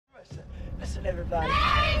Listen, everybody.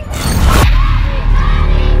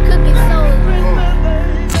 Cooking soul.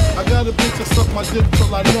 I got a bitch that suck my dick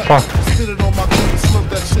till I nut. Spit it on my gun and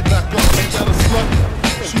slurp that shit back up. Ain't that a slut?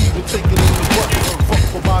 She even take it in the butt. Fuck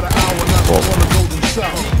for about an hour, now she wanna go to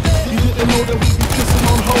shower. You didn't know that we be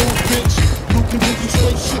kissing on hoes, bitch. You can get you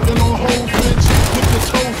straight shitting on hoes, bitch. With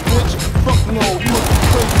your toes, bitch. Fuck no, you must be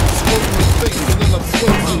crazy. Smoking your face and then I'm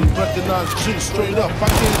sweating. Recognize G straight up.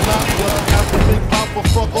 I can't knock ya. After Big Papa,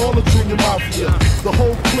 fuck all the junior mafia. The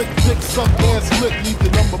whole clique, dick suck ass lick. Leave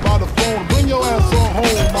your number by the phone. Bring your ass on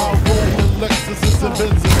home. My rolling Lexus and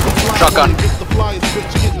Benzes. Shotgun. Get the flyest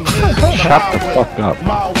bitch getting hit. Shut the fuck up.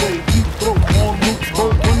 My way, deep throat on roots.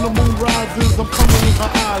 Boat when the moon rises, I'm coming in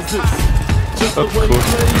her eyes. It's just the way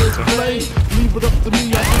players play. Leave it up to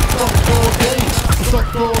me, I can fuck all day.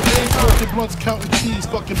 Suck all day, smoking blunts, counting cheese,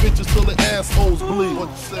 fucking bitches till the assholes bleed. What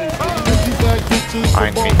you say? 50 bag bitches, the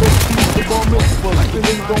bar keys, the bar mitzvah,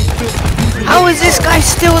 they don't fit. How is this guy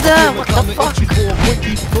still there? What the fuck?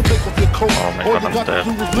 Oh my god, I'm dead.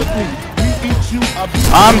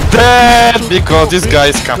 I'm dead because this guy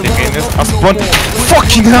is camping in his spawn.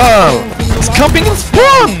 Fucking hell! He's camping in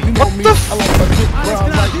spawn! What the f?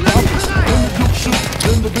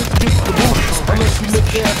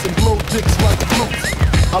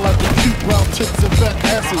 I like the cute round tits and fat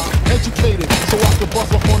asses. Educated so I can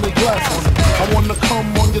bust up on their glasses. I wanna come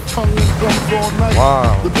on your tongue and gums all night.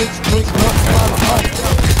 Wow. The bitch drink nuts by the pipe.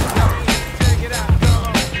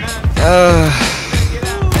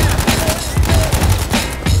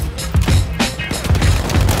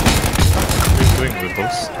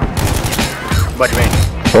 What do you mean?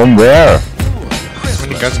 From where? So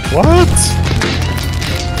many guys. What?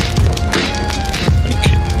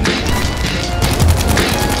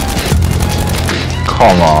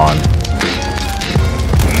 Come on.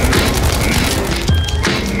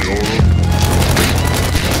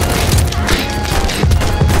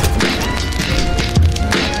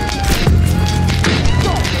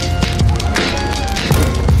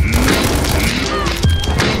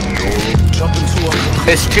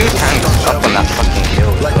 There's 2 tanks up on that fucking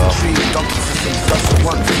hill as well.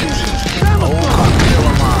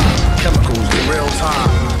 Chemicals in real time.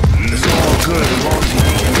 It's all good as long as you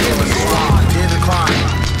can hear the slide. Hear the climb.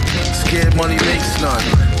 Scared money makes none.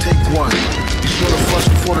 Take one. You sort of flush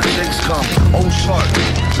before the jakes come. Oh sharp.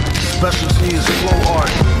 Specialty is flow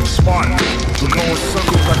art. Smart. We're going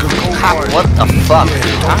circles like a go-kart. What the fuck?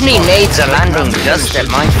 How many nades are landing just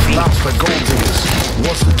at my feet? Bounce like gold diggers.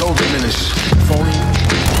 Once the dough diminish. Phony.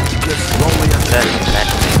 It gets lonely at the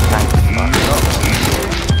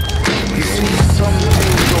You see some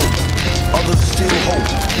things go. Others still hope.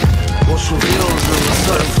 What's revealed is a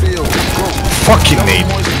sudden feel. Fucking nade.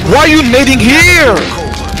 Why are you nading here?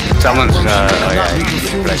 Someone's oh yeah,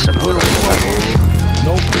 place up. Holy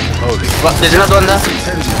fuck, there's another one there.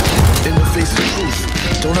 In the face of truth,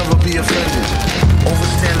 don't ever be offended.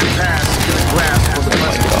 Overstand the past, get a grasp of the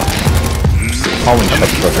present. Calling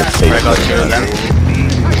shots for her face. I got 2 of them.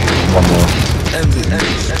 One more. End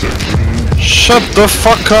it. Shut the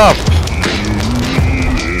fuck up!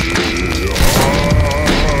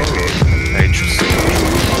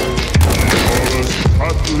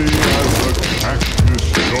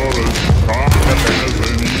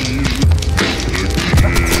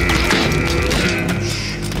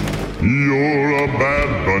 You're a bad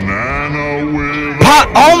banana with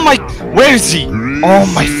Oh my! Where is he? Oh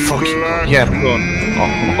my fucking god! Yeah, gone.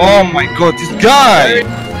 Oh my god, this guy!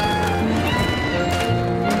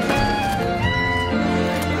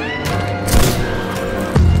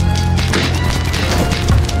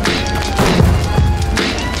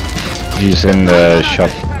 He's in the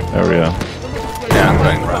shop area. Yeah, I'm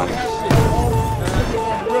going around.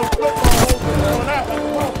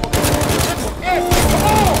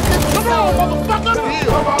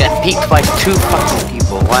 Get peeked by 2 fucking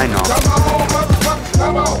people, why not?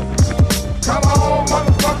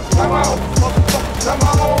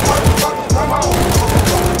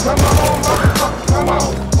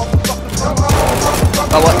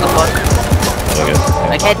 Oh, what the fuck?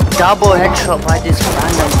 I get double headshot by this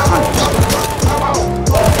random cunt.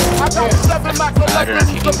 I don't know if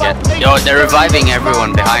you can get. Yo, they're reviving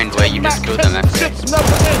everyone behind where you just killed them. That's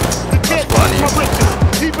funny.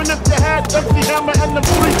 Even if you had empty hammer and them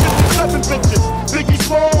 357 bitches. Biggie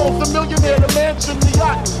Smalls, the millionaire, the mansion, the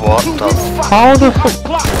yacht. What the fuck? How the fuck?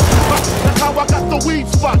 That's how I got the weed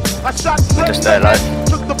spot. I shot Just stay alive.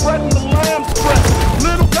 took the bread and the lamb's bread.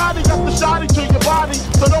 Little Gotti got the shotty to your body.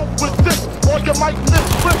 So don't resist or you might miss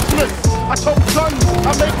Christmas. I told guns,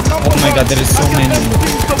 I make numbers. Oh my god, there is so many.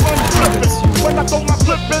 When I throw my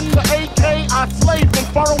clip in the AK, I slave them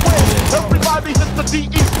far away. Everybody Everybody hit the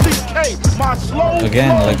D-E-C-K. My slow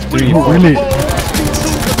Again, like 3, flow. 4. Really? Got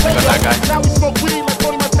that guy. Now we smoke weed like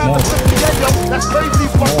Tony Montana. That's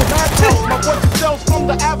crazy fucking natural. My voice sells from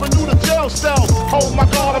the avenue to jail cells. Oh my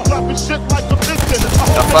god, I'm dropping shit like a piston.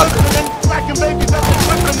 I hope you're listening. Smacking babies that's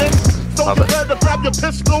listening. So you better grab your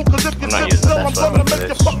pistol, cause if you sit still, I'm gonna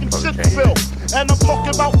make your fucking shit spill. And I'm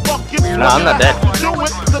talking about fucking. No, I'm not dead. Do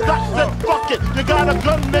it, the doc said fuck it. You got a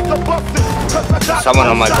gun, nigga, bust it. Someone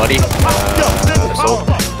on my body.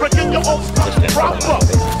 Breaking your old stuff proper.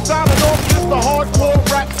 Signing off is the hardcore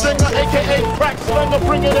rap singer, aka crack slinger.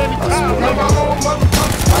 Bring it anytime. Come on,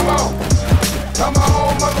 motherfuckers, come on. Come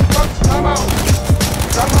on, motherfuckers, come on.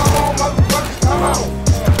 Come on, motherfuckers, come on.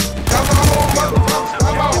 Come on, motherfuckers,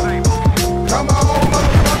 come on. Come on,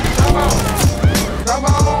 motherfuckers, come on. Come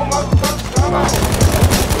on, motherfuckers, come on.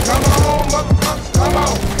 Come on, motherfuckers, come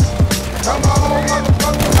on. Come on,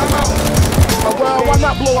 motherfuckers, come on. Well, why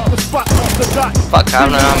not blow up the spot off the dot? Fuck, I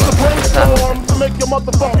don't know. Brainstorm to make your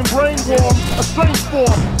motherfucking brain warm. A strange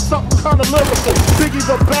form, something kinda lyrical. Biggie's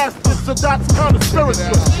a bastard, so that's kinda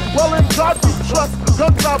spiritual. Well, in God you trust,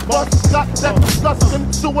 guns I bust. Got that disgusting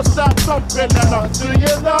suicide thumping. And do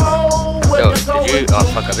you know where Yo, you're going? did you? Oh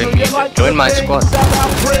fuck, I've been muted. Join my squad.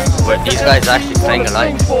 Where these guys actually staying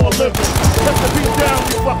alive. Let the beat down,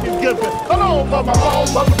 you fucking give it. Come on,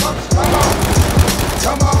 motherfuckers, come on.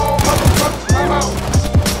 Come on, motherfuckers, come on.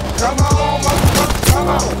 Come on, motherfuckers, come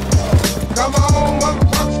on. Come on,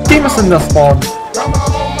 motherfuckers. Team is in the spawn. Come on,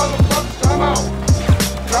 motherfuckers, come on.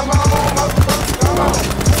 Come on, motherfuckers, come on.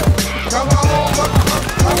 Come on,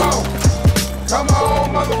 motherfuckers, come on. Come on,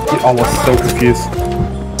 motherfuckers. I was so confused.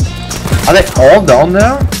 Are they all down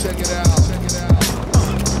there? Check it out.